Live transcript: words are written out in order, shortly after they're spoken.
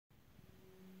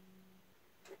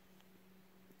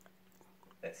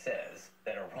that says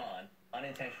that Iran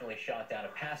unintentionally shot down a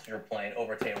passenger plane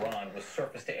over Tehran with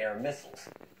surface-to-air missiles.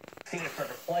 CNN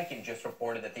Frederick Fleiken just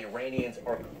reported that the Iranians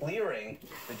are clearing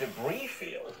the debris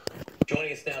field.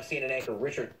 Joining us now, CNN anchor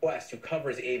Richard Quest, who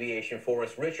covers aviation for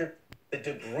us. Richard, the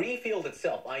debris field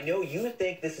itself, I know you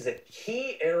think this is a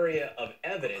key area of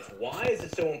evidence. Why is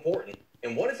it so important?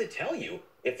 And what does it tell you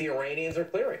if the Iranians are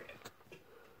clearing it?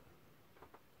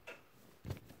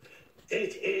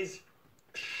 It is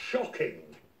shocking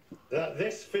that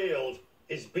this field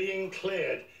is being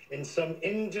cleared in some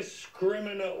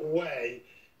indiscriminate way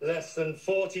less than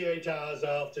 48 hours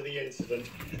after the incident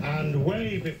and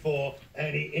way before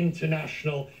any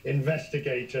international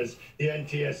investigators, the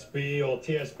NTSB or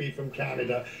TSB from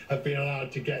Canada, have been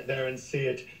allowed to get there and see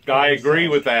it. I agree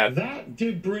with that. That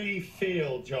debris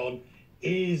field, John,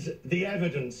 is the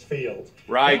evidence field.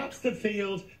 Right. That's the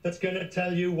field that's going to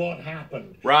tell you what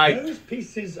happened. Right. Those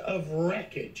pieces of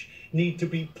wreckage need to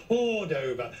be pored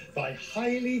over by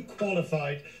highly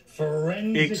qualified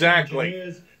forensic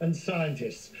engineers and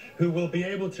scientists who will be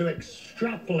able to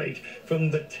extrapolate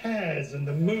from the tears and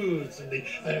the moves and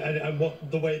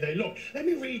the way they look. Let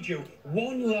me read you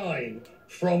one line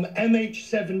from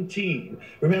MH17.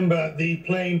 Remember the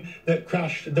plane that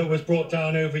crashed, that was brought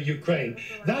down over Ukraine.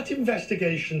 That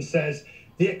investigation says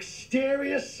the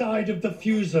exterior side of the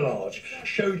fuselage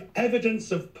showed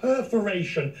evidence of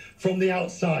perforation from the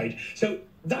outside. So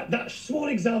that small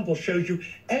example shows you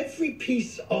every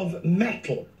piece of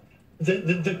metal,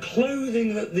 the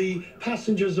clothing that the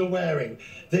passengers are wearing,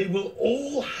 they will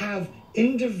all have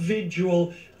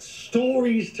individual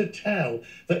stories to tell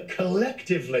that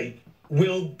collectively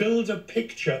will build a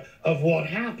picture of what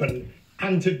happened.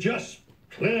 And to just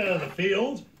clear the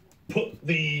field, put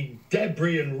the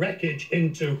debris and wreckage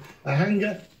into a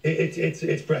hangar,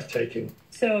 it's breathtaking.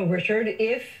 So, Richard,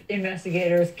 if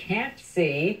investigators can't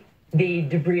see the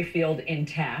debris field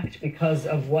intact because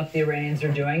of what the Iranians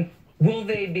are doing, will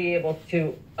they be able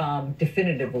to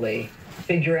definitively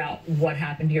figure out what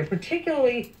happened here,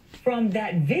 particularly from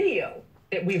that video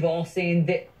that we've all seen?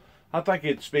 That I think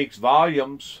it speaks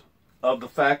volumes of the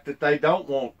fact that they don't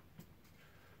want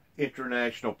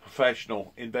international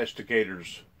professional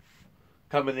investigators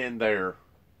coming in there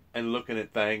and looking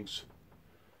at things,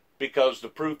 because the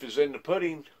proof is in the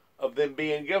pudding of them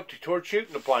being guilty towards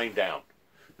shooting the plane down.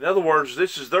 In other words,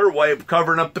 this is their way of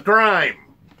covering up the crime.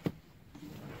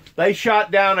 They shot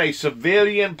down a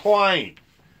civilian plane.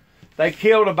 They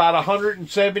killed about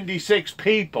 176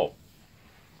 people.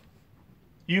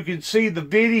 You can see the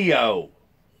video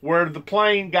where the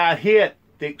plane got hit,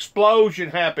 the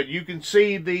explosion happened. You can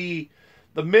see the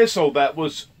missile that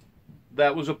was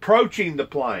approaching the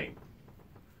plane.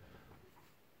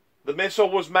 The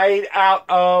missile was made out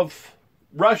of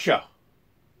Russia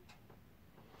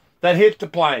that hit the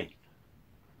plane.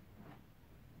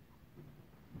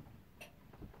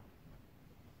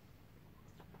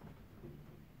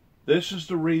 This is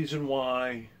the reason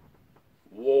why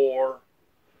war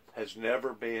has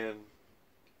never been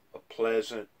a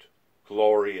pleasant,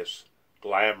 glorious,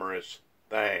 glamorous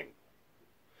thing.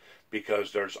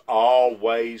 Because there's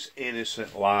always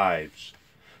innocent lives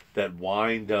that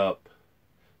wind up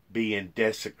being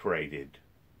desecrated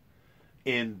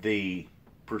in the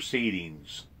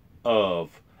proceedings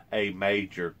of a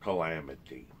major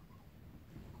calamity.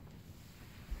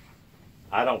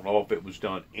 I don't know if it was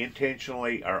done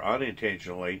intentionally or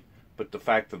unintentionally, but the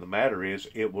fact of the matter is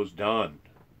it was done.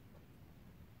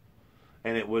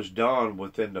 And it was done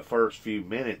within the first few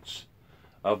minutes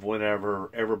of whenever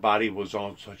everybody was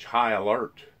on such high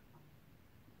alert.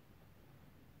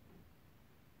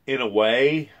 In a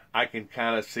way, I can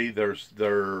kind of see their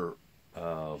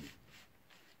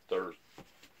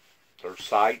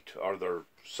sight or their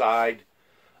side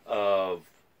of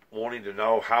wanting to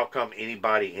know how come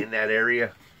anybody in that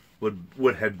area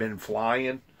would have been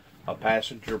flying a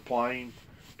passenger plane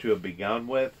to have begun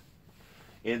with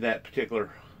in that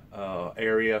particular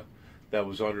area that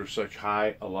was under such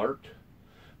high alert.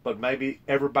 But maybe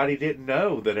everybody didn't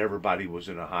know that everybody was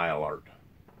in a high alert.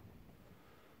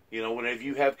 You know, whenever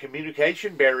you have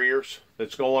communication barriers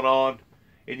that's going on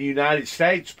in the United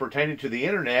States pertaining to the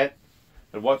internet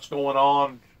and what's going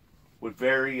on with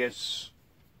various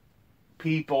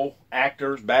people,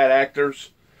 actors, bad actors,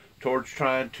 towards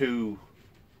trying to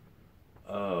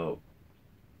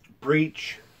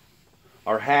breach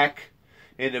or hack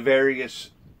into various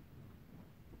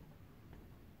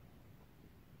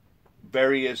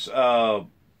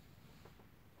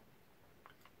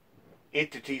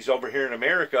entities over here in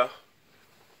America,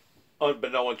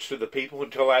 unbeknownst to the people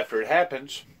until after it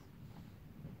happens.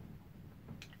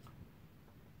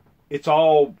 It's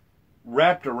all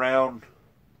wrapped around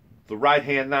the right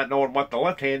hand not knowing what the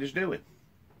left hand is doing.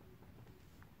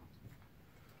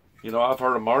 You know, I've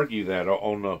heard them argue that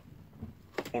on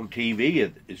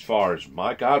TV as far as,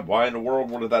 my God, why in the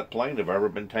world would that plane have ever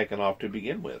been taken off to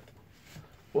begin with?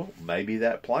 Well, maybe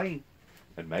that plane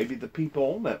and maybe the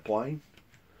people on that plane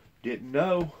didn't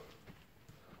know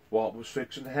what was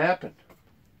fixing to happen,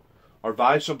 or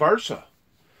vice versa.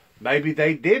 Maybe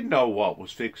they did know what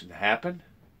was fixing to happen,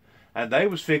 and they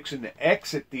was fixing to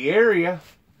exit the area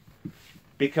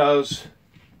because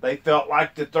they felt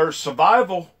like that their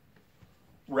survival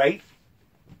rate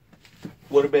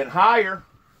would have been higher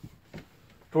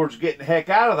towards getting the heck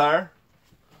out of there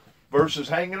versus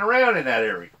hanging around in that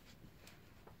area.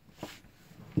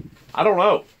 I don't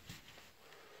know.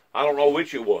 I don't know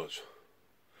which it was.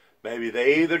 Maybe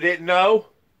they either didn't know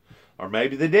or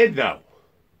maybe they did know.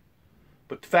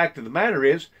 But the fact of the matter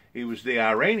is, it was the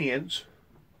Iranians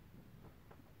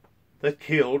that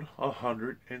killed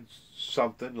 100 and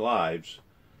something lives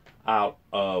out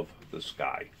of the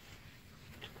sky.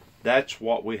 That's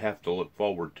what we have to look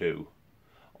forward to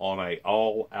on a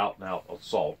all-out-and-out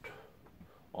assault,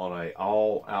 on a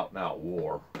all-out-and-out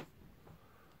war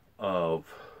of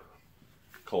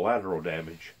collateral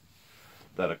damage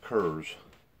that occurs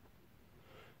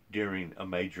during a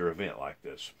major event like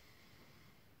this.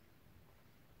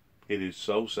 It is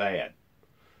so sad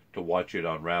to watch it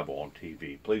unravel on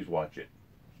TV. Please watch it.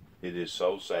 It is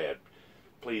so sad.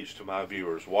 Please, to my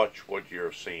viewers, watch what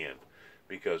you're seeing,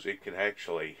 because it can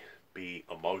actually be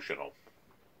emotional.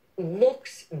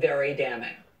 Looks very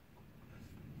damning.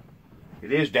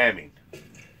 It is damning.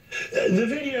 The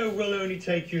video will only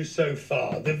take you so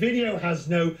far. The video has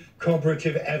no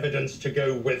corroborative evidence to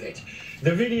go with it.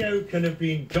 The video can have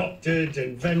been doctored,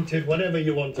 invented, whatever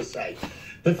you want to say.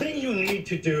 The thing you need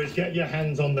to do is get your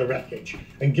hands on the wreckage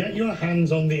and get your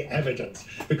hands on the evidence,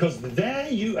 because there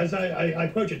you, as I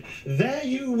quoted, there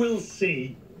you will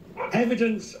see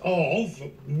evidence of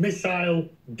missile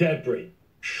debris,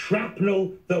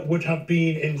 shrapnel that would have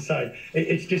been inside.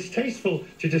 It's distasteful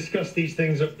to discuss these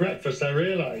things at breakfast, I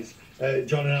realise,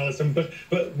 John and Alison, but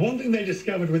one thing they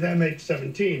discovered with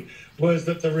MH17 was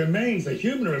that the remains, the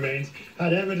human remains,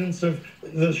 had evidence of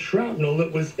the shrapnel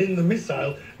that was in the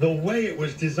missile, the way it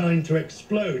was designed to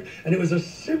explode. And it was a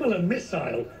similar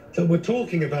missile that we're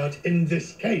talking about in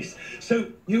this case.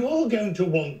 So you're all going to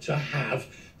want to have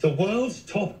the world's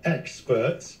top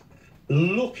experts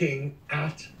looking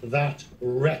at that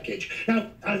wreckage.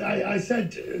 Now, I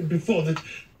said before that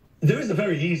there is a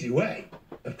very easy way,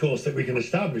 of course, that we can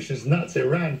establish this, and that's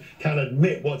Iran can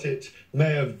admit what it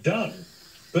may have done.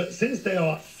 But since they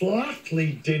are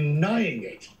flatly denying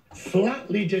it, for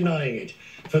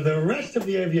the rest of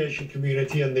the aviation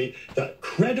community and that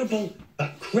credible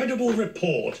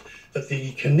report that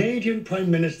the Canadian Prime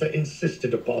Minister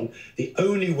insisted upon, the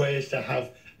only way is to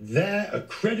have their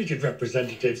accredited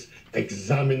representatives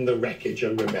examine the wreckage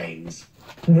and remains.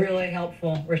 Really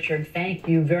helpful, Richard. Thank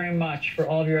you very much for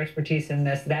all of your expertise in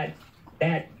this. That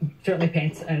certainly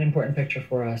paints an important picture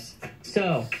for us.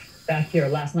 So, back here,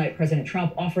 last night, President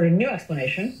Trump offered a new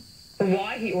explanation for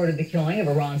why he ordered the killing of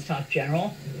Iran's top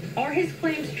general. Are his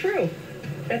claims true?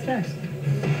 That's next.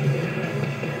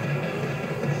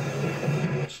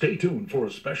 Stay tuned for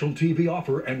a special TV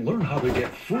offer and learn how to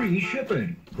get free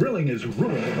shipping. Grilling is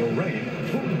ruined in the rain.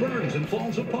 Food burns and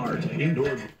falls apart.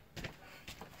 Indoor.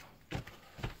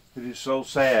 It is so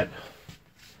sad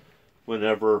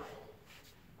whenever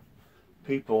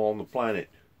people on the planet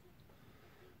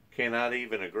cannot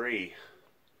even agree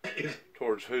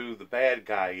towards who the bad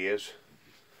guy is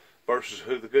versus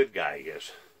who the good guy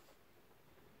is.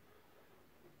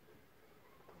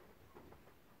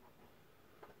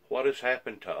 What has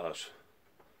happened to us?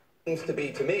 Seems to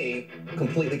be, to me,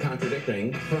 completely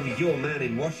contradicting. From your man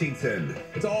in Washington.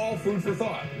 It's all food for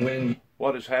thought.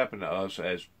 What has happened to us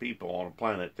as people on a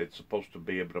planet that's supposed to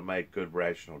be able to make good,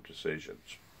 rational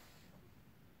decisions?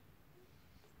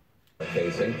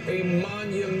 Facing a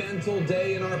monumental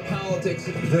day in our politics.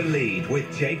 The Lead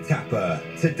with Jake Tapper,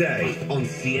 today on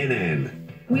CNN.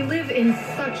 We live in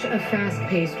such a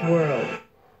fast-paced world.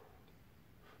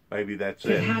 Maybe that's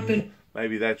it.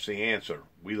 Maybe that's the answer.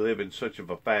 We live in such of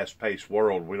a fast-paced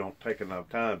world, we don't take enough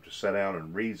time to sit down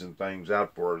and reason things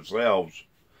out for ourselves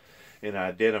in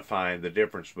identifying the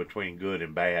difference between good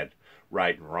and bad,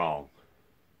 right and wrong.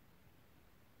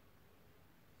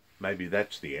 Maybe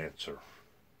that's the answer.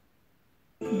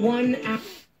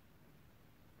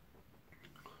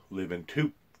 Live in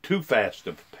too fast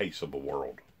of a pace of a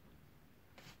world,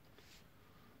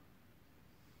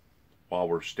 while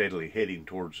we're steadily heading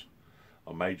towards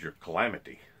a major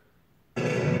calamity.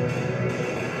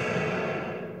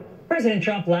 President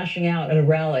Trump lashing out at a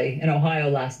rally in Ohio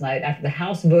last night after the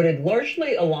House voted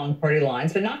largely along party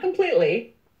lines, but not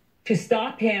completely, to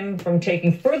stop him from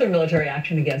taking further military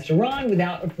action against Iran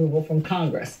without approval from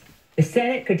Congress. The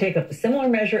Senate could take up a similar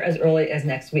measure as early as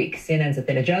next week. CNN's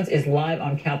Athena Jones is live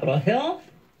on Capitol Hill.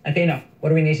 Athena, what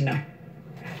do we need to know?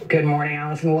 Good morning,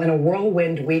 Allison. Well, in a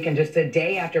whirlwind week and just a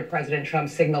day after President Trump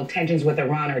signaled tensions with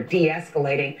Iran are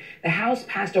de-escalating, the House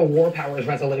passed a war powers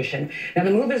resolution. Now,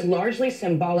 the move is largely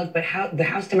symbolic, but the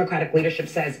House Democratic leadership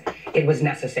says it was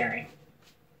necessary.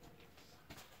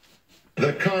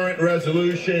 The current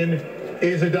resolution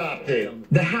is adopted.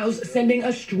 The House sending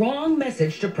a strong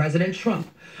message to President Trump,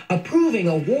 approving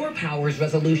a war powers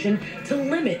resolution to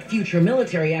limit future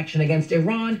military action against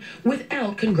Iran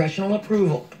without congressional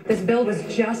approval. This bill was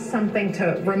just something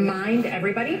to remind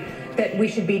everybody that we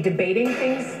should be debating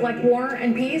things like war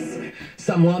and peace.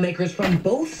 Some lawmakers from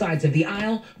both sides of the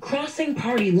aisle crossing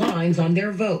party lines on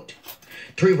their vote.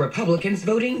 3 Republicans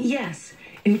voting yes,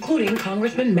 including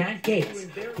Congressman Matt Gaetz,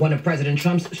 one of President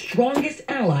Trump's strongest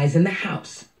allies in the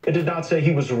House. It did not say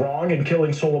he was wrong in killing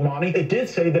Soleimani. It did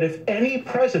say that if any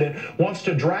president wants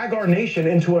to drag our nation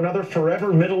into another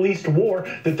forever Middle East war,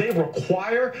 that they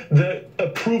require the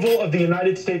approval of the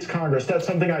United States Congress. That's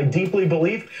something I deeply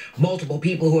believe. Multiple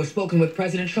people who have spoken with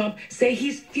President Trump say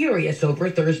he's furious over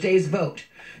Thursday's vote.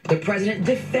 The president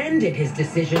defended his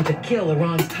decision to kill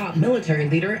Iran's top military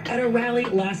leader at a rally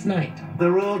last night.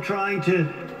 They're all trying to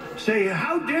say,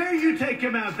 how dare you take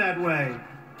him out that way?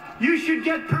 You should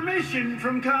get permission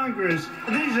from Congress.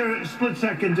 These are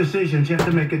split-second decisions. You have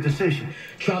to make a decision.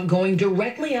 Trump going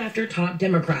directly after top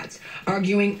Democrats,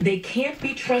 arguing they can't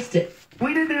be trusted.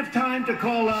 We didn't have time to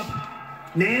call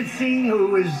up Nancy,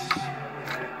 who is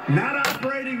not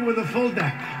operating with a full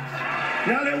deck.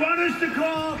 Now they want us to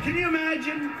call, can you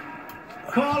imagine,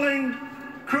 calling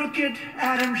crooked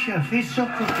Adam Schiff. He's so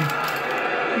crooked.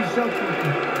 He's so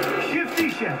crooked. Shifty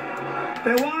Schiff.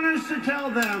 They want us to tell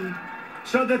them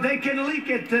so that they can leak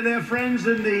it to their friends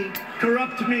in the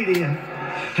corrupt media.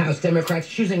 House Democrats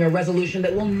choosing a resolution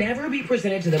that will never be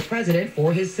presented to the president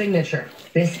for his signature.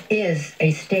 This is a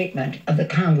statement of the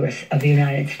Congress of the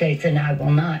United States, and I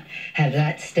will not have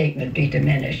that statement be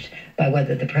diminished by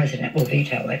whether the president will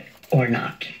veto it or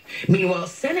not. Meanwhile,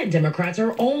 Senate Democrats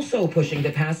are also pushing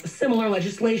to pass similar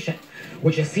legislation,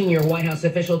 which a senior White House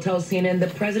official tells CNN the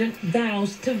president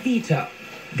vows to veto.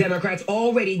 Democrats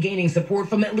already gaining support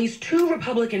from at least 2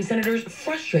 Republican senators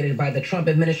frustrated by the Trump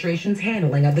administration's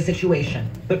handling of the situation.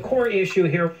 The core issue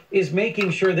here is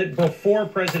making sure that before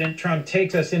President Trump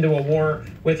takes us into a war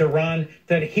with Iran,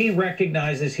 that he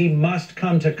recognizes he must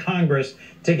come to Congress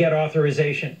to get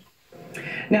authorization.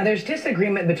 Now, there's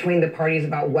disagreement between the parties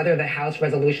about whether the House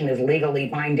resolution is legally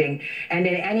binding, and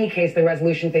in any case, the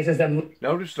resolution faces a...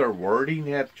 Notice their wording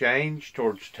have changed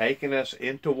towards taking us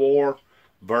into war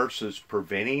versus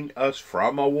preventing us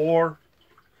from a war.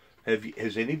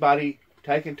 Has anybody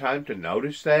taken time to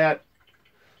notice that?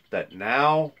 That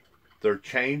now they're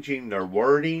changing their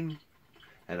wording,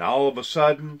 and all of a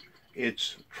sudden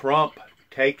it's Trump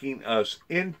taking us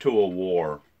into a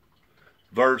war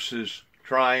versus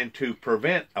trying to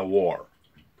prevent a war.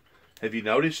 Have you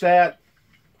noticed that?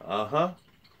 The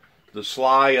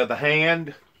sleight of the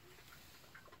hand.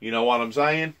 You know what I'm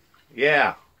saying?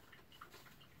 Yeah.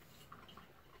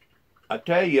 I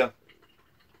tell you,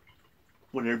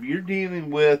 whenever you're dealing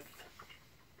with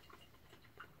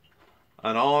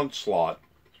an onslaught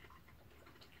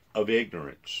of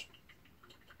ignorance,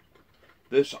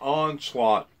 this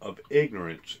onslaught of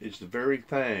ignorance is the very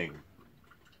thing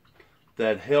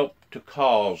that helped to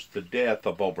cause the death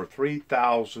of over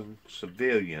 3,000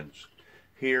 civilians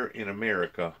here in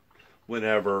America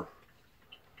whenever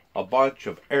a bunch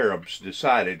of Arabs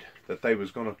decided that they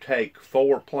was going to take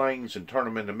 4 planes and turn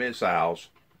them into missiles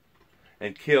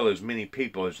and kill as many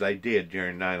people as they did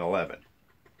during 9/11.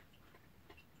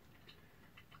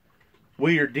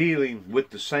 We are dealing with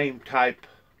the same type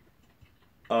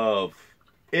of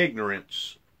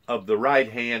ignorance of the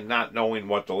right hand not knowing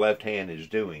what the left hand is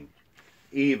doing,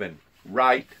 even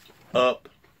right up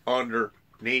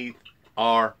underneath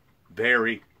our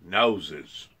very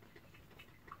noses.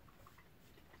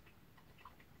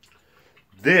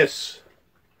 This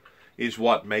is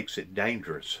what makes it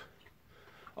dangerous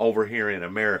over here in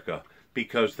America,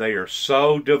 because they are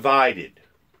so divided,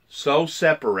 so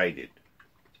separated.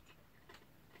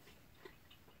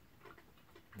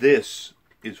 This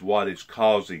is what is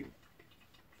causing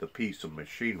the piece of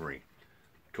machinery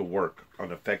to work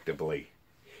ineffectively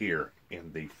here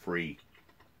in the free,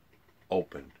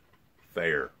 open,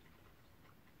 fair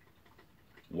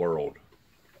world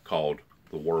called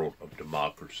the world of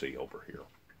democracy over here.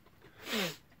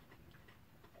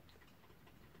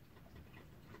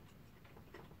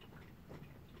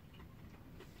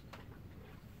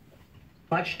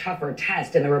 much tougher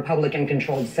test in the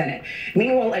Republican-controlled Senate.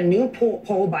 Meanwhile, a new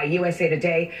poll by USA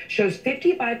Today shows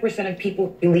 55% of people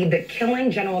believe that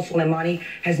killing General Soleimani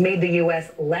has made the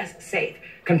U.S. less safe,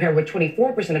 compared with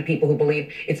 24% of people who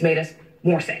believe it's made us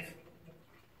more safe.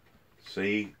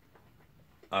 See,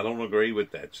 I don't agree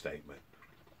with that statement.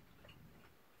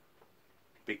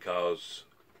 Because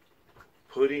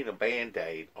putting a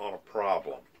Band-Aid on a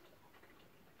problem,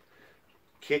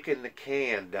 kicking the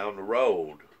can down the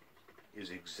road, is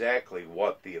exactly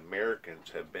what the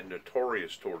Americans have been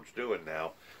notorious towards doing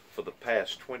now for the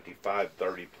past 25,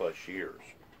 30 plus years.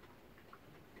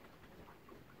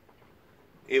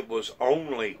 It was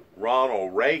only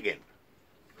Ronald Reagan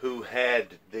who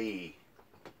had the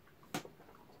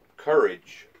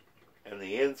courage and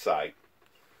the insight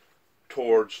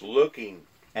towards looking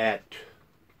at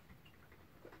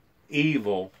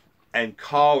evil and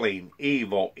calling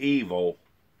evil evil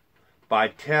by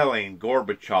telling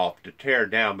Gorbachev to tear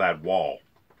down that wall.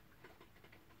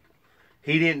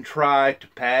 He didn't try to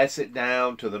pass it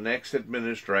down to the next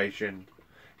administration.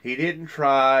 He didn't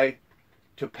try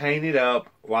to paint it up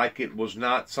like it was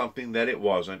not something that it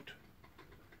wasn't.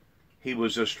 He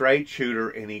was a straight shooter,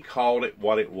 and he called it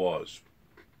what it was.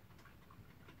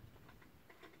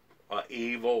 An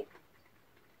evil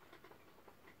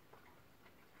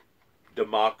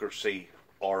democracy,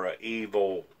 or an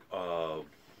evil,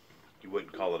 you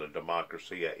wouldn't call it a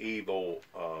democracy, an evil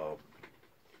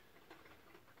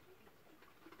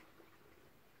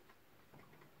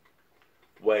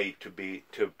way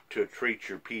to treat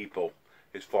your people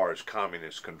as far as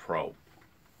communist control.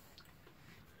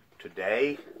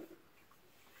 Today,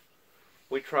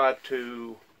 we try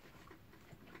to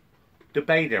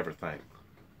debate everything,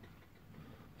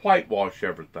 whitewash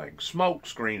everything, smoke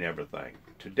screen everything.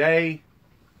 Today,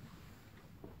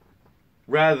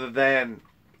 rather than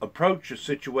approach a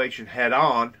situation head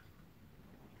on,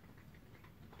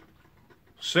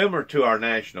 similar to our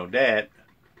national debt,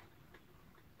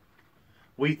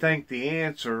 we think the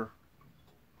answer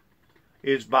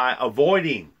is by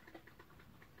avoiding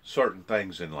certain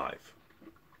things in life.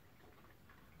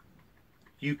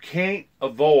 You can't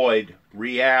avoid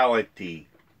reality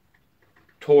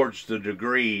towards the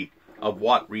degree of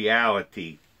what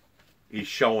reality is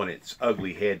showing its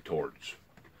ugly head towards,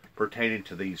 pertaining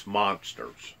to these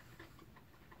monsters.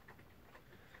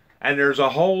 And there's a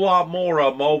whole lot more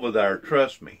of them over there,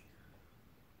 trust me,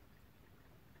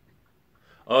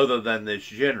 other than this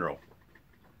general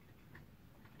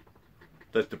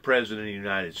that the President of the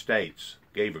United States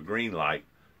gave a green light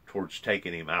towards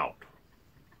taking him out.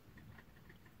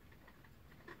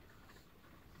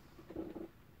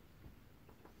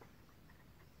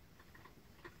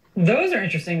 Those are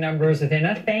interesting numbers,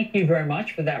 Athena. Thank you very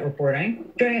much for that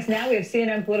reporting. Joining us now, we have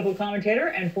CNN political commentator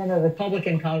and former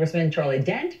Republican Congressman Charlie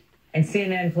Dent, and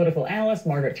CNN political analyst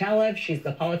Margaret Talev. She's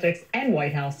the politics and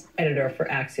White House editor for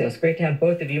Axios. Great to have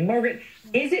both of you. Margaret,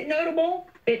 is it notable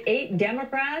that 8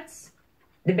 Democrats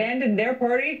abandoned their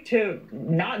party to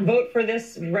not vote for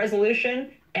this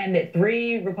resolution, and that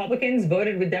 3 Republicans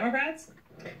voted with Democrats?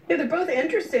 Yeah, they're both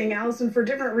interesting, Allison, for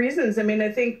different reasons. I mean,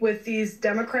 I think with these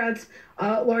Democrats,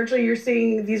 largely you're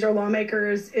seeing these are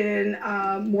lawmakers in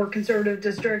more conservative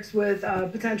districts with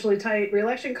potentially tight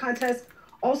reelection contests.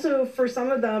 Also, for some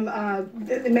of them,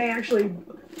 they may actually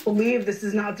believe this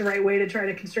is not the right way to try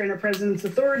to constrain a president's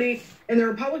authority. In the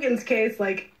Republicans' case,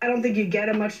 like, I don't think you get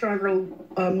a much stronger,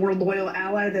 more loyal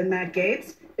ally than Matt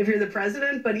Gaetz if you're the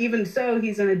president. But even so,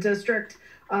 he's in a district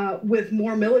with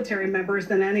more military members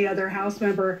than any other House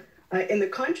member in the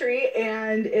country.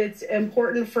 And it's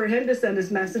important for him to send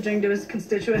his messaging to his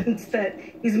constituents that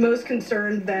he's most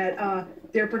concerned that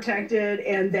they're protected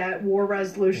and that war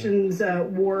resolutions,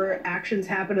 war actions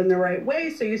happen in the right way.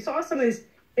 So you saw some of these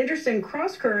interesting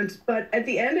cross currents. But at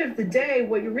the end of the day,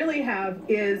 what you really have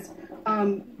is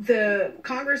the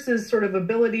Congress's sort of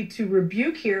ability to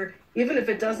rebuke here, even if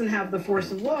it doesn't have the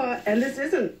force of law. And this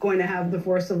isn't going to have the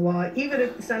force of law, even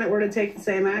if the Senate were to take the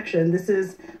same action. This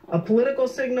is a political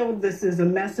signal. This is a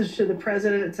message to the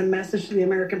president. It's a message to the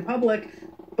American public.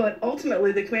 But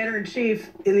ultimately, the commander-in-chief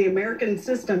in the American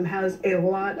system has a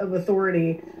lot of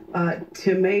authority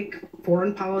to make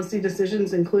foreign policy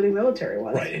decisions, including military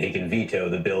ones. Right, and he can veto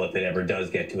the bill if it ever does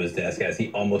get to his desk, as he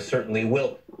almost certainly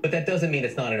will. But that doesn't mean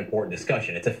it's not an important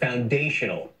discussion. It's a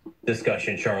foundational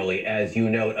discussion, Charlie, as you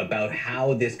note, about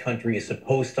how this country is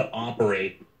supposed to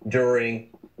operate during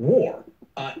war.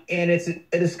 And it's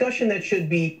a discussion that should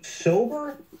be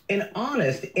sober and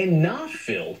honest and not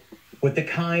filled with the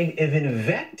kind of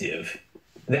invective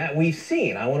that we've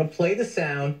seen. I want to play the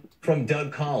sound from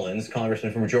Doug Collins,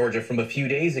 congressman from Georgia, from a few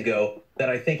days ago that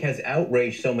I think has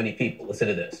outraged so many people. Listen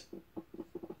to this.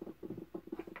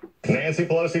 Nancy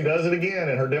Pelosi does it again,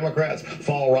 and her Democrats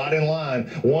fall right in line.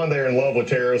 One, they're in love with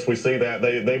terrorists. We see that.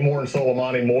 They mourn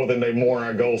Soleimani more than they mourn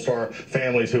our Gold Star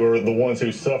families, who are the ones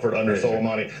who suffered under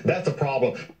Soleimani. That's a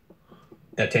problem.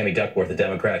 Now, Tammy Duckworth, a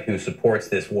Democrat who supports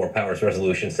this war powers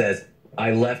resolution, says,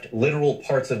 I left literal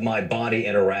parts of my body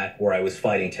in Iraq where I was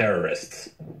fighting terrorists,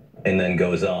 and then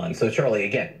goes on. So, Charlie,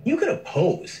 again, you could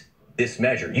oppose this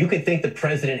measure. You could think the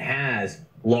president has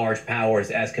large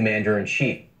powers as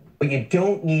commander-in-chief. But you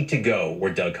don't need to go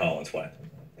where Doug Collins went.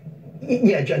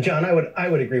 Yeah, John, I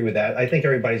would agree with that. I think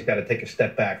everybody's got to take a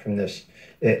step back from this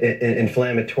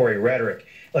inflammatory rhetoric.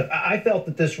 Look, I felt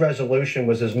that this resolution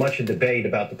was as much a debate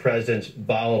about the president's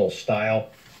volatile style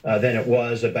than it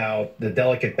was about the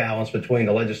delicate balance between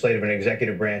the legislative and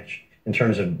executive branch in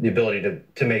terms of the ability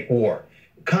to make war.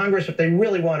 Congress, if they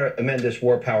really want to amend this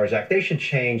War Powers Act, they should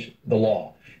change the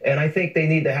law. And I think they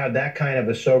need to have that kind of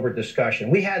a sober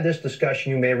discussion. We had this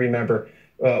discussion, you may remember,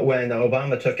 when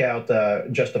Obama took out,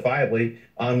 justifiably,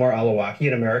 Anwar al-Awlaki,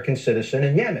 an American citizen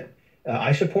in Yemen.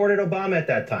 I supported Obama at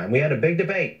that time. We had a big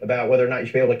debate about whether or not you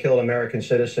should be able to kill an American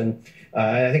citizen.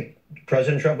 I think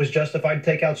President Trump was justified to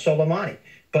take out Soleimani.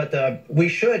 But we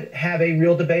should have a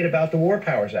real debate about the War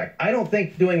Powers Act. I don't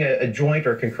think doing a joint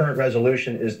or concurrent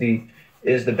resolution is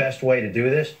the best way to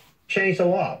do this. Change the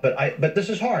law, but this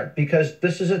is hard because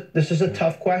this is a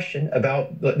tough question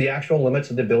about the actual limits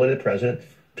of the ability of the president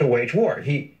to wage war.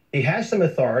 He has some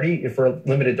authority for a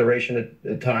limited duration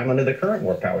of time under the current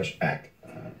War Powers Act.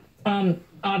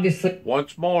 Obviously,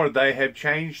 once more, they have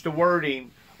changed the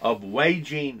wording of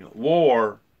waging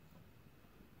war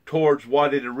towards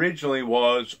what it originally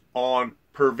was on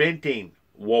preventing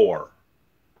war.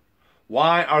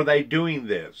 Why are they doing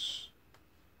this?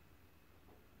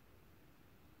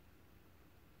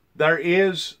 There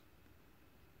is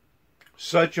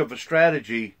such of a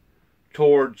strategy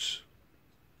towards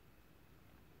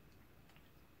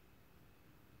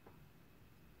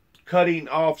cutting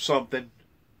off something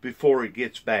before it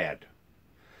gets bad.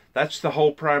 That's the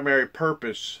whole primary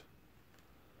purpose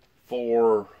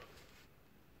for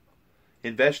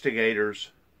investigators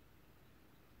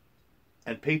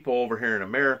and people over here in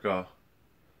America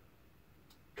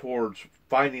towards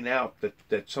finding out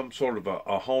that some sort of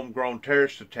a homegrown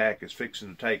terrorist attack is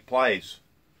fixing to take place,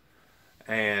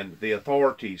 and the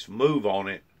authorities move on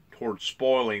it towards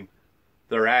spoiling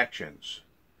their actions.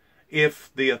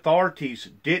 If the authorities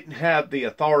didn't have the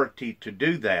authority to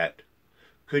do that,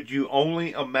 could you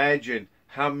only imagine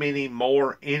how many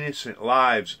more innocent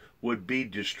lives would be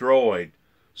destroyed,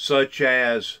 such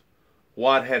as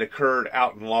what had occurred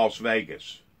out in Las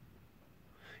Vegas?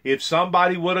 If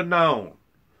somebody would have known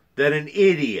that an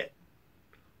idiot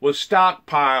was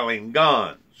stockpiling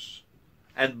guns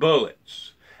and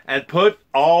bullets and put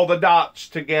all the dots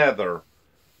together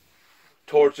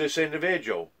towards this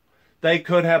individual, they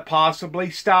could have possibly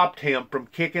stopped him from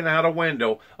kicking out a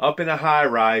window up in a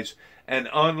high-rise and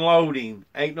unloading,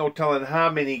 ain't no telling how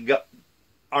many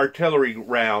artillery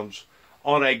rounds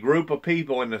on a group of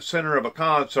people in the center of a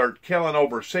concert, killing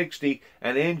over 60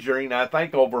 and injuring, I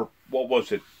think, over, what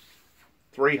was it,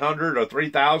 300 or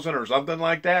 3,000 or something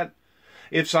like that.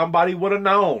 If somebody would have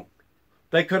known,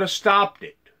 they could have stopped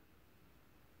it.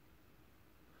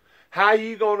 How are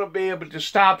you going to be able to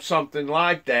stop something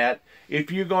like that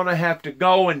if you're going to have to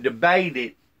go and debate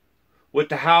it with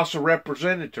the House of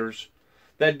Representatives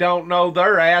that don't know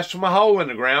their ass from a hole in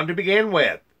the ground to begin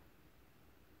with?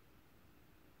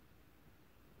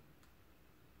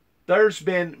 There's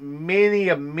been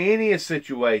many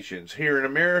situations here in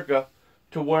America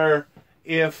to where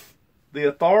if the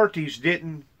authorities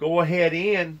didn't go ahead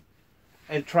in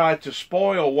and try to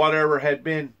spoil whatever had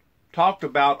been talked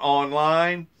about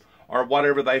online or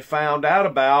whatever they found out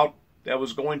about that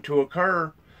was going to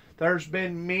occur, there's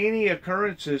been many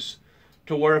occurrences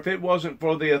to where if it wasn't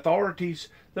for the authorities,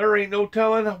 there ain't no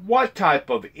telling what type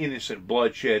of innocent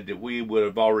bloodshed that we would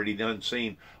have already done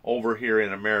seen over here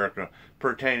in America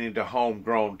pertaining to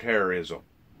homegrown terrorism.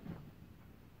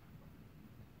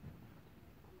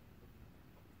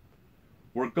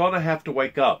 We're going to have to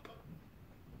wake up,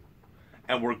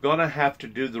 and we're going to have to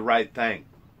do the right thing.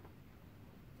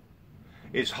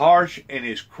 As harsh and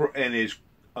as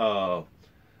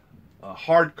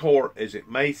hardcore as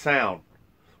it may sound,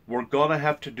 we're going to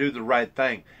have to do the right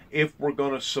thing if we're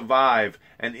going to survive,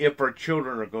 and if our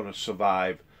children are going to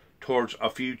survive towards a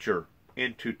future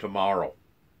into tomorrow.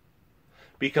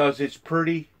 Because it's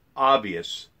pretty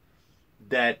obvious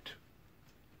that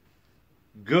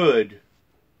good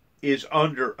is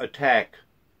under attack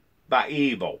by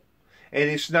evil.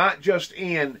 And it's not just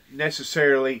in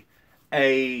necessarily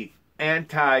a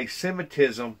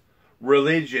anti-Semitism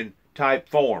religion type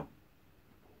form.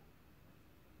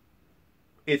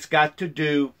 It's got to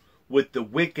do with the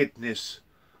wickedness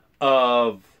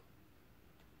of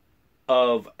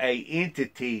a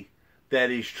entity that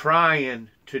is trying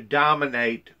to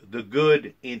dominate the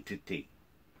good entity.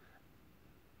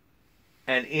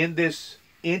 And in this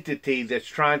entity that's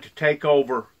trying to take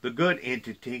over the good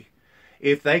entity,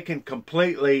 if they can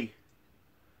completely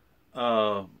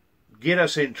get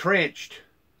us entrenched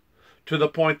to the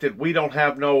point that we don't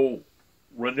have no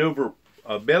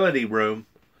maneuverability room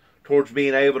towards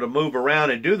being able to move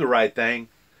around and do the right thing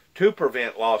to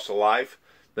prevent loss of life,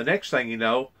 the next thing you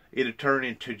know, it'll turn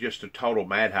into just a total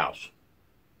madhouse.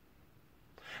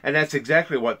 And that's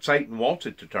exactly what Satan wants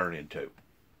it to turn into.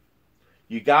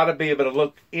 You got to be able to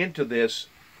look into this,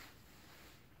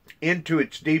 into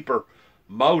its deeper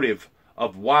motive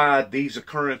of why these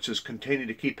occurrences continue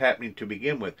to keep happening to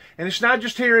begin with. And it's not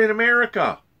just here in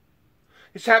America.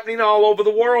 It's happening all over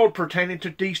the world pertaining to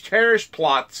these terrorist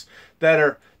plots that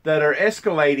are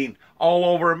escalating all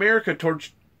over America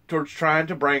towards trying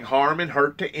to bring harm and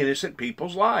hurt to innocent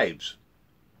people's lives.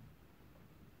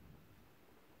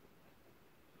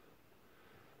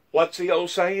 What's the old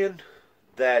saying?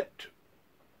 That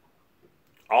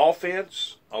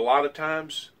offense, a lot of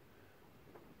times,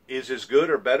 is as good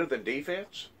or better than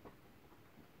defense.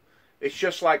 It's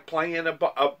just like playing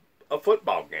a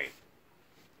football game.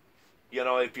 You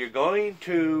know, if you're going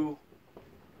to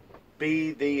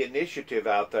be the initiative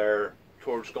out there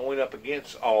towards going up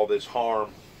against all this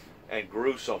harm and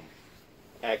gruesome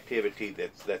activity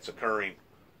that's occurring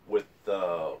with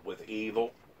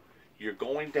evil, you're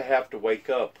going to have to wake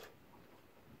up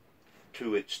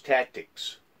to its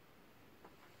tactics,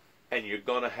 and you're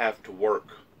going to have to work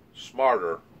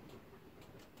smarter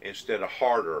instead of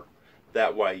harder.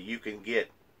 That way you can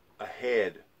get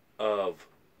ahead of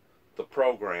the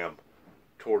program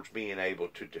towards being able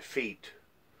to defeat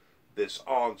this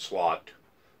onslaught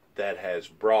that has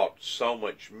brought so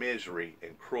much misery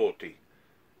and cruelty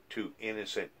to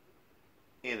innocent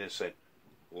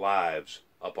lives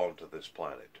up onto this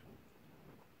planet.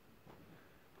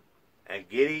 And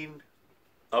getting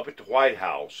up at the White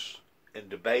House and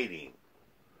debating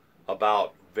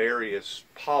about various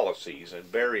policies and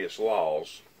various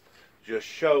laws just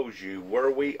shows you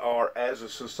where we are as a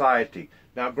society.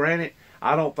 Now, granted,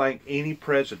 I don't think any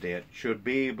president should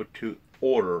be able to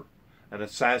order an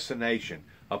assassination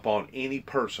upon any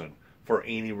person for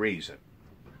any reason.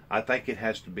 I think it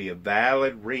has to be a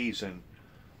valid reason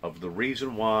of the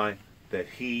reason why that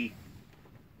he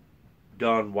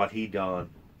done what he done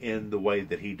in the way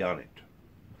that he done it.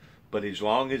 But as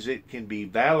long as it can be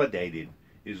validated,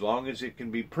 as long as it can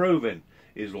be proven,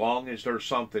 as long as there's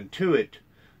something to it,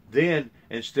 then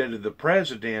instead of the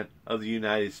President of the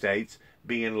United States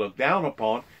being looked down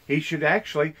upon, he should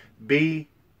actually be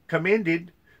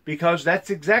commended, because that's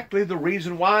exactly the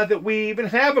reason why that we even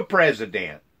have a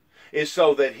president, is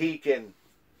so that he can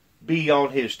be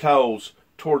on his toes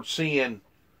towards seeing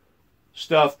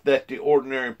stuff that the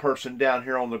ordinary person down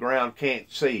here on the ground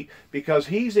can't see, because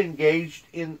he's engaged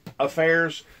in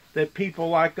affairs that people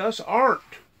like us aren't.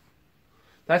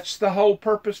 That's the whole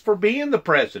purpose for being the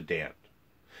president,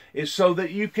 is so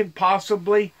that you can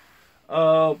possibly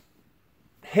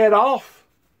head off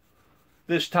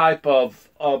this type of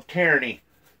tyranny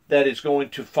that is going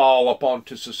to fall upon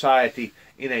to society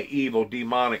in an evil,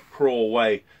 demonic, cruel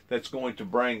way that's going to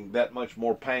bring that much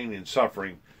more pain and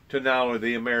suffering to not only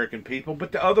the American people,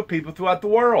 but to other people throughout the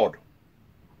world.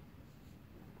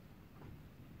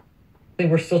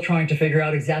 We're still trying to figure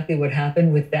out exactly what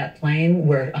happened with that plane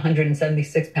where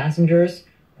 176 passengers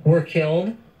were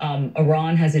killed.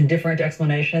 Iran has a different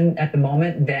explanation at the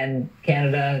moment than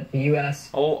Canada, the U.S.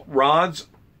 Oh, Iran's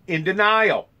in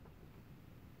denial.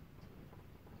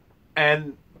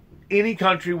 And any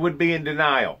country would be in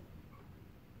denial.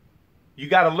 You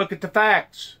got to look at the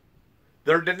facts.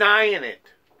 They're denying it.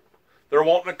 They're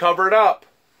wanting to cover it up.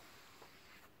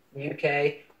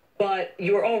 UK. But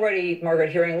you were already,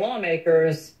 Margaret, hearing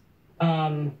lawmakers,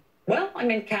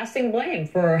 casting blame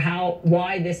for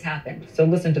why this happened. So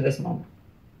listen to this moment.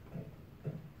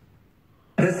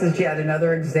 This is yet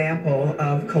another example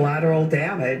of collateral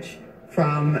damage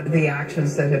from the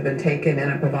actions that have been taken in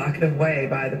a provocative way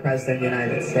by the President of the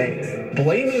United States.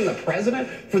 Blaming the President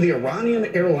for the Iranian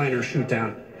airliner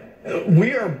shootdown.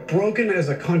 We are broken as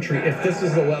a country if this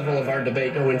is the level of our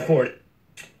debate going forward.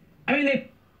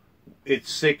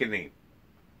 It's sickening.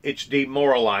 It's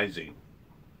demoralizing.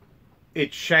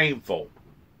 It's shameful.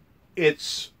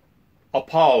 It's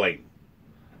appalling.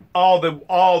 All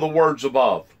the words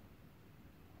above.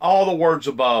 All the words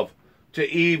above to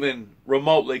even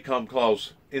remotely come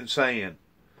close in saying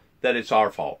that it's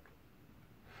our fault.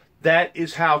 That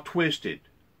is how twisted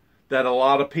that a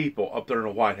lot of people up there in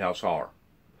the White House are.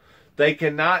 They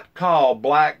cannot call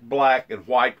black, black, and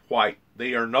white, white.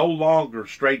 They are no longer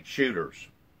straight shooters.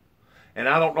 And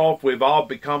I don't know if we've all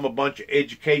become a bunch of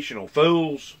educational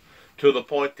fools to the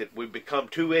point that we've become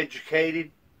too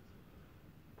educated.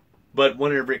 But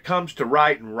whenever it comes to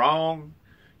right and wrong,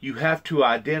 you have to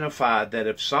identify that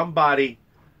if somebody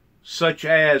such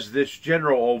as this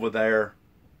general over there,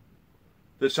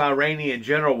 this Iranian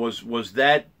general, was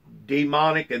that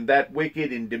demonic and that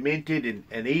wicked and demented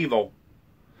and evil,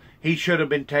 he should have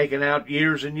been taken out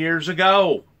years and years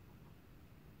ago.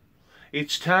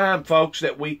 It's time, folks,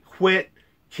 that we quit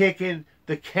kicking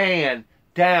the can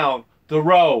down the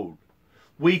road.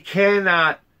 We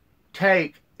cannot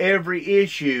take every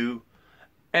issue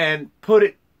and put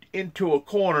it into a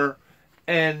corner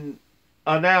and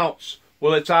announce,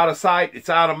 well, it's out of sight, it's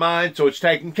out of mind, so it's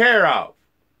taken care of.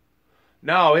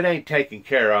 No, it ain't taken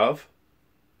care of.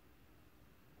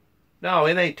 No,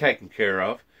 it ain't taken care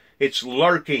of. It's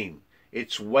lurking.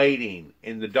 It's waiting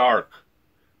in the dark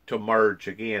to merge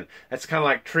again. That's kind of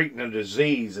like treating a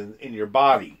disease in your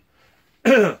body.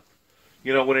 You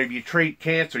know, whenever you treat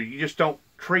cancer, you just don't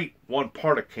treat one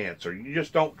part of cancer. You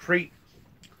just don't treat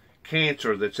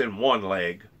cancer that's in one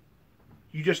leg.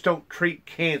 You just don't treat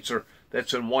cancer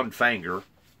that's in one finger.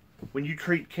 When you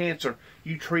treat cancer,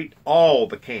 you treat all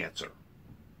the cancer.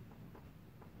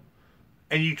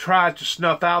 And you try to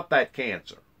snuff out that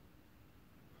cancer.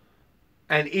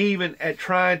 And even at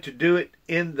trying to do it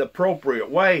in the appropriate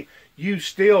way, you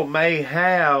still may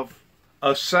have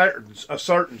a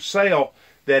certain cell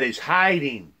that is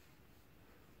hiding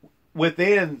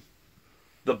within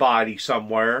the body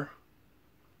somewhere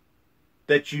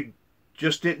that you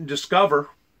just didn't discover.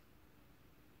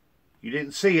 You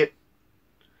didn't see it.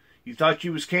 You thought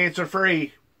you was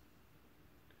cancer-free.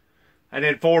 And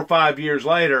then 4 or 5 years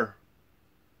later,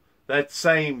 that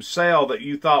same cell that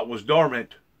you thought was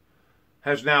dormant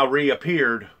has now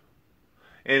reappeared,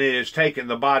 and it has taken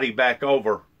the body back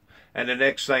over. And the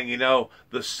next thing you know,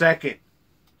 the second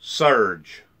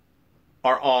surge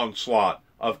or onslaught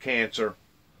of cancer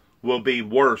will be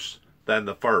worse than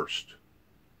the first.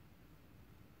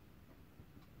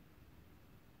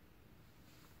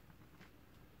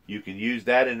 You can use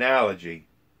that analogy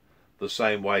the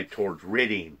same way towards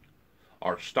ridding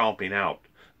or stomping out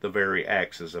the very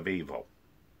axis of evil.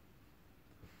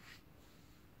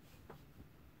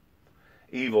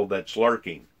 Evil that's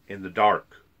lurking in the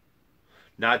dark,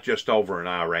 not just over in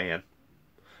Iran,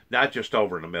 not just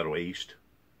over in the Middle East,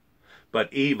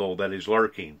 but evil that is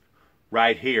lurking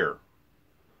right here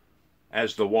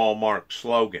as the Walmart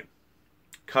slogan,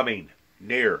 coming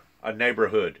near a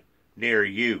neighborhood near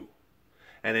you.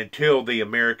 And until the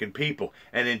American people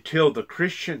and until the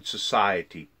Christian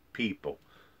society people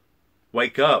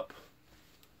wake up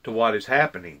to what is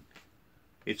happening,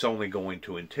 it's only going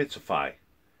to intensify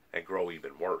and grow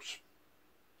even worse.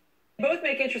 Both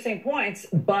make interesting points,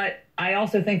 but I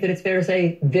also think that it's fair to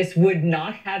say this would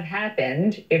not have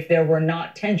happened if there were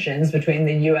not tensions between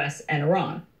the U.S. and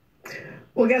Iran.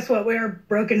 Well, guess what? We are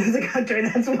broken as a country.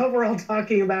 That's what we're all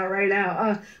talking about right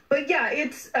now. But yeah,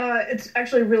 it's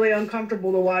actually really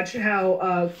uncomfortable to watch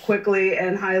how quickly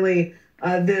and highly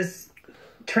this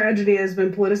tragedy has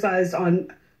been politicized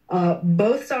on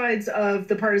both sides of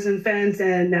the partisan fence.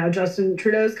 And now Justin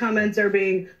Trudeau's comments are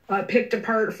being picked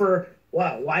apart for,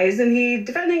 well, why isn't he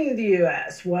defending the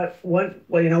U.S.? What,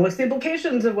 you know, what's the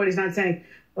implications of what he's not saying?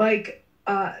 Like,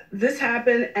 this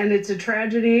happened, and it's a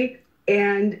tragedy,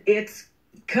 and it's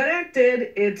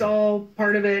connected. It's all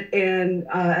part of it. And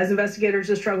as investigators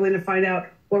are struggling to find out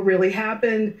what really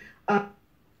happened.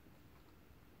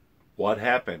 What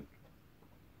happened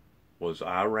was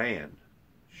Iran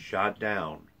shot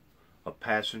down a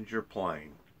passenger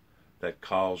plane that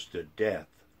caused the death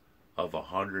of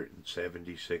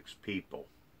 176 people.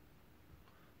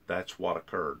 That's what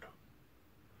occurred.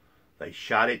 They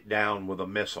shot it down with a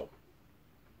missile.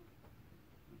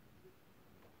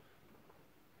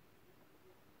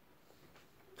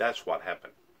 That's what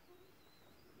happened.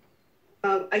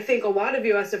 I think a lot of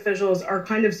U.S. officials are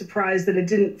kind of surprised that it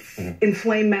didn't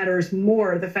inflame matters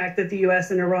more, the fact that the U.S.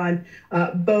 and Iran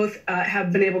both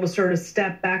have been able to sort of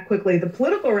step back quickly. The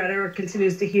political rhetoric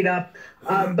continues to heat up,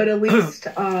 but at least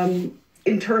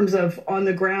in terms of on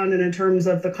the ground and in terms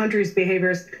of the country's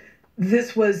behaviors,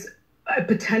 this was a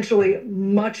potentially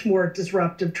much more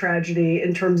disruptive tragedy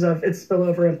in terms of its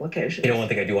spillover implications. You know, one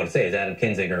thing I do want to say is Adam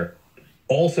Kinzinger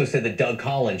also said that Doug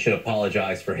Collins should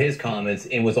apologize for his comments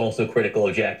and was also critical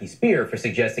of Jackie Speer for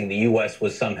suggesting the U.S.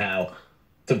 was somehow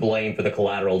to blame for the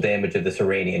collateral damage of this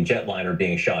Iranian jetliner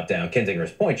being shot down.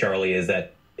 Kinzinger's point, Charlie, is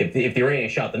that if the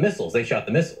Iranians shot the missiles, they shot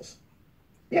the missiles.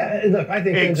 Yeah, look, I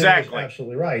think Kinzinger was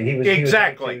absolutely right. He was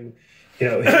exactly. He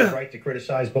was right to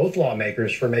criticize both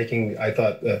lawmakers for making, I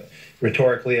thought,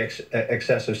 rhetorically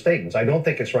excessive statements. I don't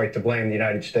think it's right to blame the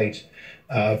United States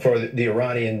for the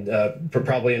Iranian, for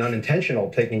probably an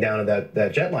unintentional taking down of that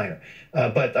jetliner.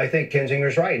 But I think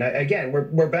Kinzinger's right. And again,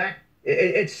 we're back.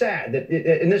 It's sad that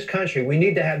in this country we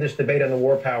need to have this debate on the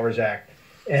War Powers Act.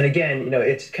 And again,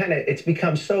 it's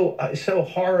become so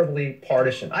horribly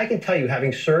partisan. I can tell you,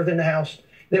 having served in the House,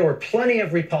 there were plenty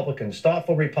of Republicans,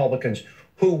 thoughtful Republicans,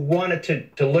 who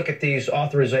wanted to look at these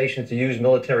authorizations to use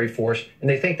military force, and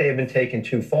they think they have been taken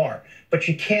too far. But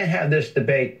you can't have this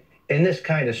debate in this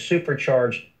kind of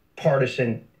supercharged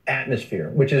partisan atmosphere,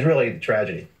 which is really the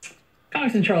tragedy.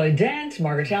 Congressman Charlie Dent,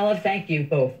 Margaret Tallett, thank you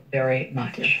both very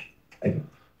much.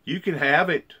 You can have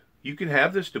it. You can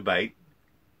have this debate,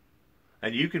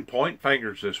 and you can point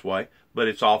fingers this way, but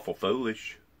it's awful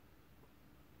foolish.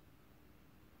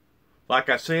 Like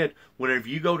I said, whenever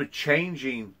you go to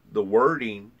changing the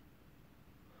wording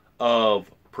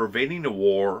of preventing a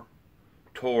war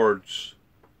towards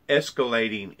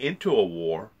escalating into a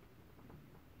war,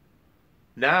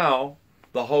 now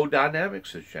the whole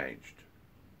dynamics has changed.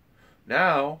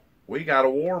 Now we got a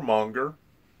warmonger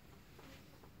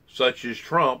such as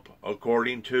Trump,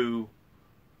 according to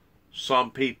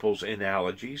some people's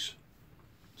analogies,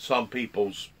 some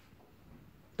people's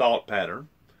thought pattern.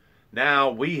 Now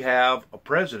we have a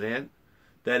president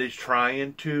that is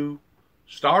trying to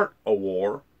start a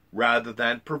war rather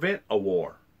than prevent a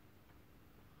war.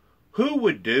 Who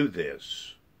would do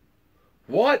this?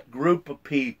 What group of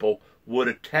people would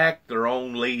attack their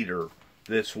own leader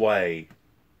this way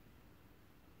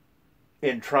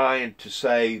in trying to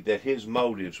say that his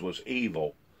motives was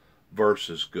evil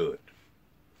versus good?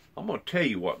 I'm going to tell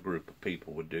you what group of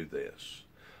people would do this.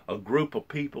 A group of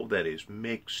people that is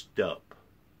mixed up.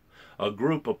 A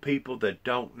group of people that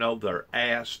don't know their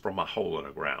ass from a hole in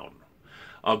the ground.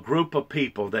 A group of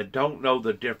people that don't know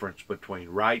the difference between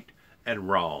right and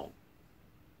wrong.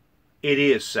 It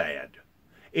is sad.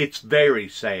 It's very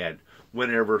sad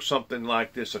whenever something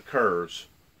like this occurs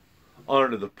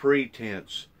under the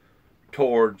pretense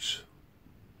towards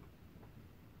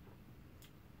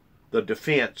the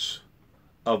defense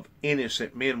of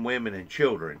innocent men, women, and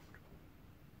children.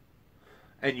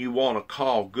 And you want to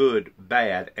call good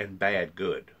bad and bad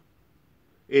good.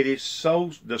 It is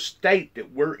so, the state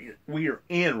that we are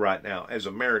in right now as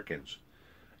Americans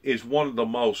is one of the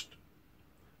most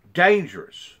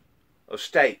dangerous of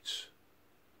states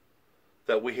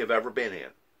that we have ever been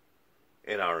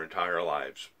in our entire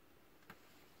lives.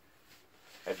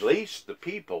 At least the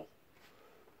people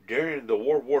during the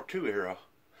World War II era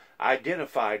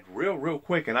identified real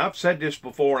quick, and I've said this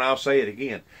before and I'll say it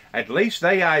again, at least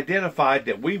they identified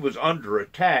that we was under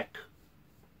attack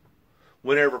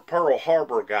whenever Pearl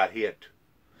Harbor got hit.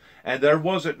 And there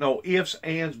wasn't no ifs,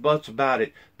 ands, buts about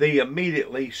it. They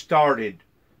immediately started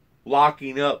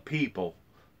locking up people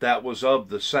that was of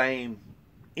the same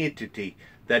entity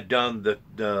that done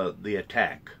the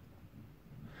attack.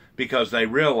 Because they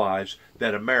realized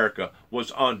that America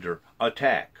was under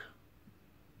attack.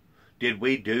 Did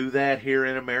we do that here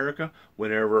in America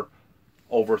whenever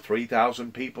over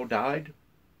 3,000 people died?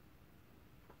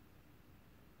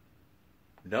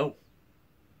 No,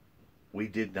 we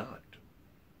did not.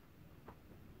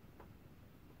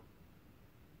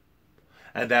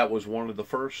 And that was one of the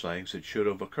first things that should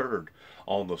have occurred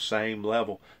on the same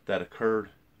level that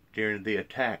occurred during the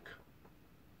attack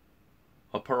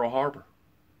of Pearl Harbor.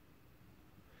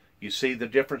 You see the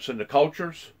difference in the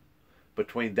cultures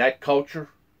between that culture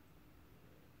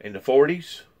in the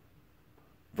 40s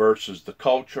versus the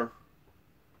culture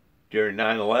during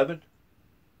 9/11?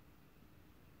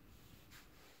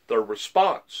 Their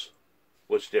response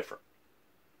was different.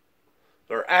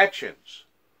 Their actions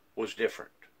was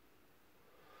different.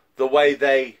 The way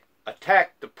they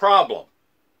attacked the problem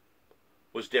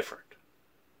was different.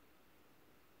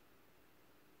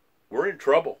 We're in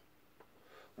trouble.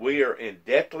 We are in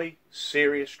deadly,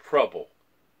 serious trouble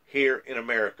here in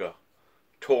America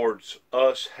towards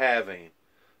us having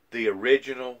the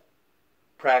original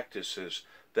practices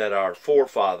that our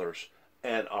forefathers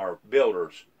and our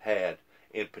builders had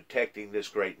in protecting this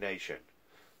great nation,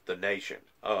 the nation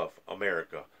of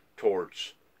America,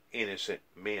 towards innocent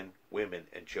men, women,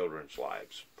 and children's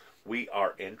lives. We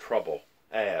are in trouble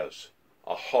as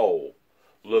a whole,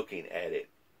 looking at it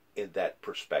in that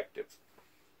perspective.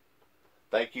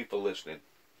 Thank you for listening.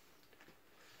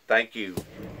 Thank you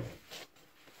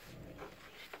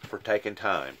for taking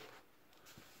time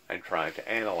and trying to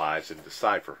analyze and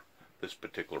decipher this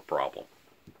particular problem.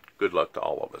 Good luck to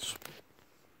all of us.